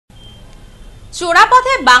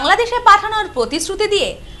চোরাপথে বাংলাদেশে পাঠানোর প্রতিশ্রুতি দিয়ে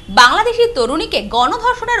বাংলাদেশি তরুণীকে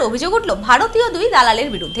গণধর্ষণের অভিযোগ উঠল ভারতীয় দুই দালালের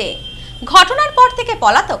বিরুদ্ধে। ঘটনার পর থেকে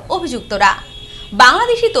পলাতক অভিযুক্তরা।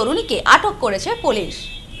 বাংলাদেশি তরুণীকে আটক করেছে পুলিশ।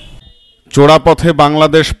 চোরাপথে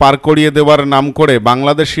বাংলাদেশ পার করিয়ে দেওয়ার নাম করে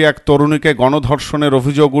বাংলাদেশি এক তরুণীকে গণধর্ষণের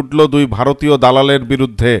অভিযোগ উঠল দুই ভারতীয় দালালের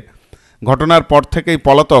বিরুদ্ধে। ঘটনার পর থেকেই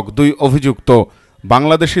পলাতক দুই অভিযুক্ত।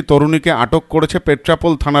 বাংলাদেশি তরুণীকে আটক করেছে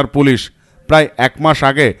পেট্রাপোল থানার পুলিশ। প্রায় এক মাস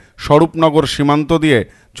আগে স্বরূপনগর সীমান্ত দিয়ে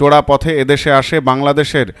চোরাপথে এদেশে আসে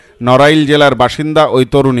বাংলাদেশের নড়াইল জেলার বাসিন্দা ওই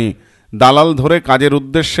তরুণী। দালাল ধরে কাজের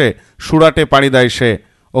উদ্দেশ্যে সুরাটে পাড়ি দেয় সে।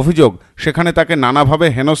 অভিযোগ, সেখানে তাকে নানাভাবে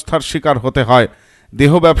হেনস্থার শিকার হতে হয়।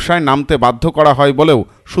 দেহ ব্যবসায় নামতে বাধ্য করা হয় বলেও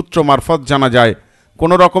সূত্র মারফত জানা যায়।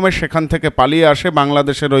 কোনো রকমে সেখান থেকে পালিয়ে আসে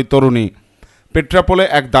বাংলাদেশের ওই তরুণী। পেট্রাপোলে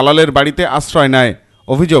এক দালালের বাড়িতে আশ্রয় নেয়।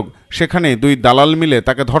 অভিযোগ, সেখানে দুই দালাল মিলে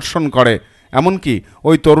তাকে ধর্ষণ করে। এমনকি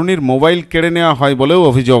ওই তরুণীর মোবাইল কেড়ে নেওয়া হয় বলেও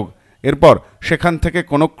অভিযোগ। এরপর সেখান থেকে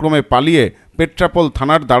কোনো ক্রমে পালিয়ে পেট্রাপোল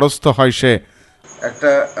থানার দ্বারস্থ হয় সে।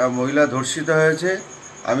 একটা মহিলা ধর্ষিত হয়েছে,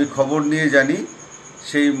 আমি খবর নিয়ে জানি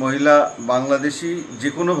সেই মহিলা বাংলাদেশি যে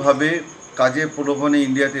কোনোভাবে কাজে প্রলোভনে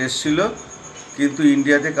ইন্ডিয়াতে এসেছিল, কিন্তু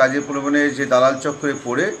ইন্ডিয়াতে কাজে প্রলোভনে যে দালাল চক্করে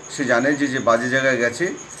পড়ে সে জানে যে বাজে জায়গায় গেছে।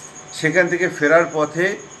 সেখান থেকে ফেরার পথে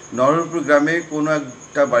নরহরপুর গ্রামে কোনো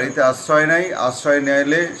একটা বাড়িতে আশ্রয় নেয়। আশ্রয়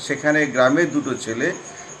নিলে সেখানে গ্রামের দুটো ছেলে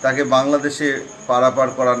তাকে বাংলাদেশে পারাপার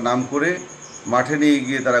করার নাম করে মাঠে নিয়ে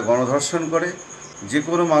গিয়ে তারা গণধর্ষণ করে। যে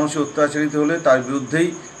কোনো মানুষের অত্যাচারিত হলে তার বিরুদ্ধেই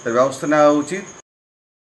তার ব্যবস্থা নেওয়া উচিত।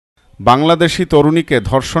 বাংলাদেশি তরুণীকে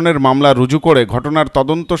ধর্ষণের মামলা রুজু করে ঘটনার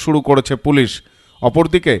তদন্ত শুরু করেছে পুলিশ।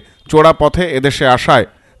 অপরদিকে চোরাপথে এদেশে আসায়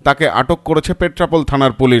তাকে আটক করেছে পেট্রাপোল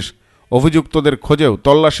থানার পুলিশ। অভিযুক্তদের খোঁজেও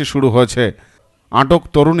তল্লাশি শুরু হয়েছে। আটক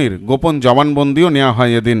তরুণীর গোপন জবানবন্দিও নেওয়া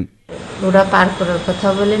হয় এদিন। ওরা পার করার কথা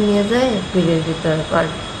বলে নিয়ে যায় বিলের ভিতরে পার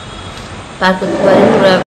করতে পারে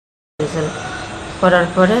ওরা করার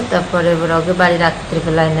পরে তারপরে ওরা ওকে বাড়ি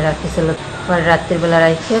রাত্রিবেলা এনে রাখিছিল। পরে রাত্রিবেলা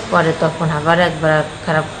রাখে পরে তখন আবার একবার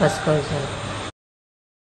খারাপ কাজ করেছিল।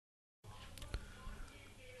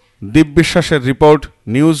 দীপ বিশ্বাসের রিপোর্ট,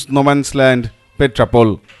 নিউজ নোম্যান্সল্যান্ড, পেট্রাপোল।